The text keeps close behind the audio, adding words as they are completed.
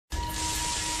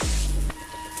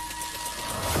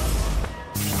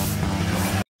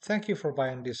Thank you for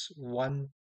buying this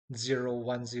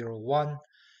 10101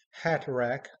 hat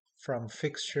rack from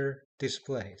Fixture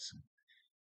Displays.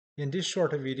 In this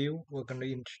short video, we're going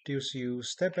to introduce you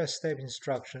step-by-step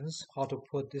instructions how to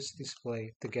put this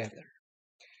display together.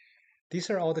 These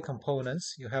are all the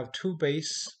components. You have 2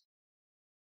 base,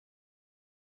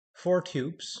 4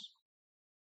 tubes,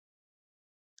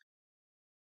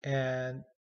 and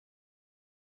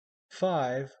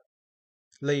 5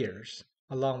 layers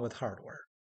along with hardware.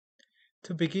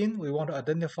 To begin, we want to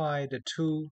identify the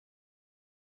 2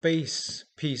 base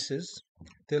pieces.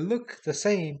 They look the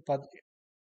same, but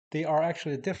they are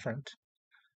actually different.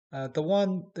 The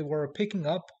one that we're picking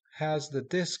up has the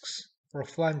discs or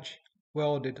flange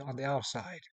welded on the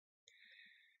outside,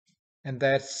 and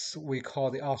that's what we call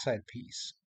the outside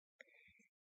piece.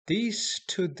 These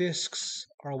 2 discs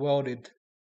are welded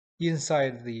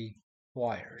inside the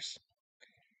wires.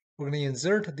 We're going to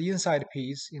insert the inside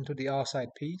piece into the outside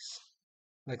piece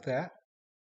like that,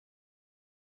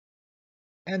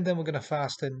 and then we're going to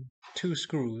fasten 2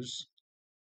 screws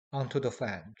onto the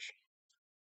flange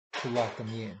to lock them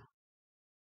in.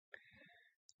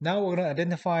 Now we're going to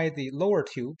identify the lower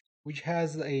tube, which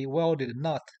has a welded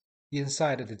nut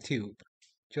inside of the tube,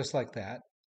 just like that.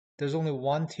 There's only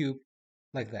 1 tube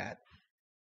like that.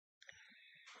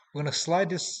 We're going to slide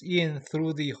this in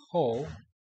through the hole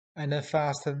and then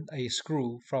fasten a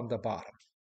screw from the bottom.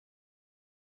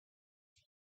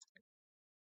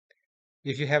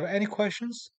 If you have any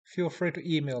questions, feel free to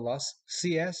email us,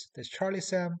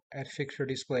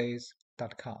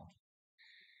 cs@fixturedisplays.com.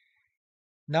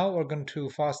 Now we're going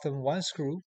to fasten 1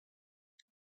 screw,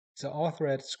 it's an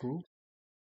all-thread screw,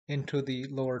 into the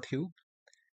lower tube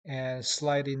and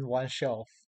slide in 1 shelf.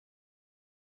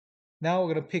 Now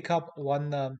we're going to pick up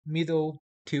 1 middle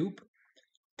tube.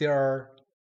 There are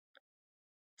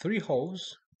 3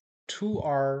 holes. 2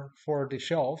 are for the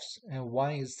shelves and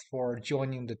 1 is for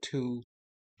joining the 2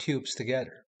 tubes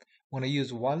together. We're going to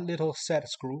use 1 little set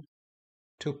screw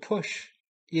to push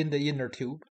in the inner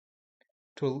tube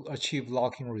to achieve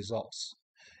locking results.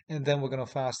 And then we're going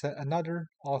to fasten another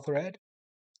all thread.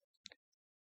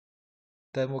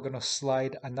 Then we're going to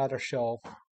slide another shelf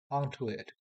onto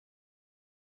it.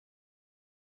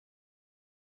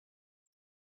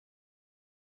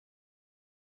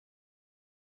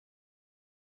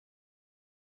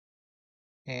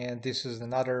 And this is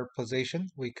another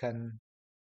position. We can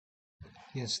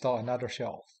install another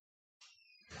shelf.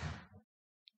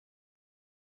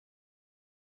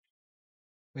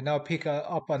 We now pick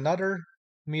up another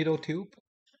middle tube,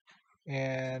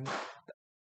 and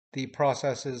the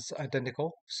process is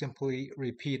identical. Simply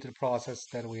repeat the process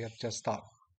that we have just done.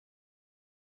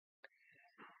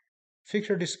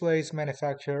 Fixture Displays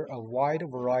manufacture a wide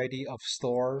variety of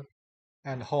store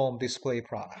and home display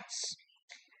products,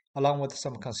 along with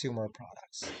some consumer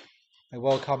products. I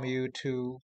welcome you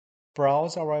to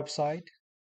browse our website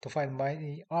to find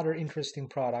many other interesting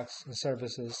products and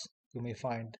services you may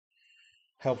find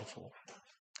helpful.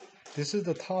 This is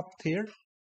the top tier.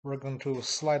 We're going to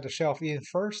slide the shelf in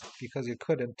first because you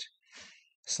couldn't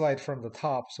slide from the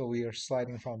top, so we are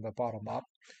sliding from the bottom up,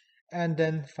 and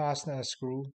then fasten a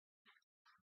screw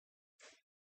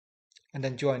and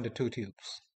then join the 2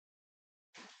 tubes.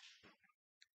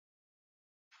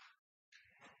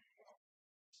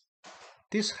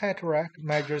 This hat rack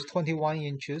measures 21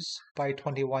 inches by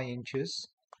 21 inches.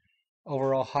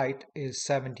 Overall height is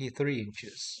 73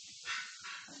 inches.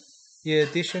 In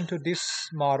addition to this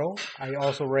model, I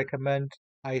also recommend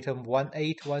item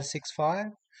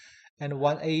 18165 and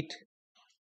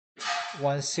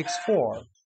 18164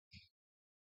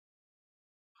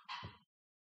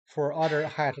 for other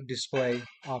hat display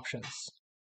options.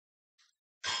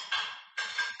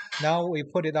 Now we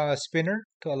put it on a spinner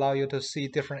to allow you to see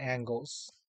different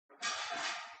angles.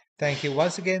 Thank you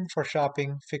once again for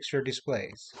shopping Fixture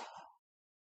Displays.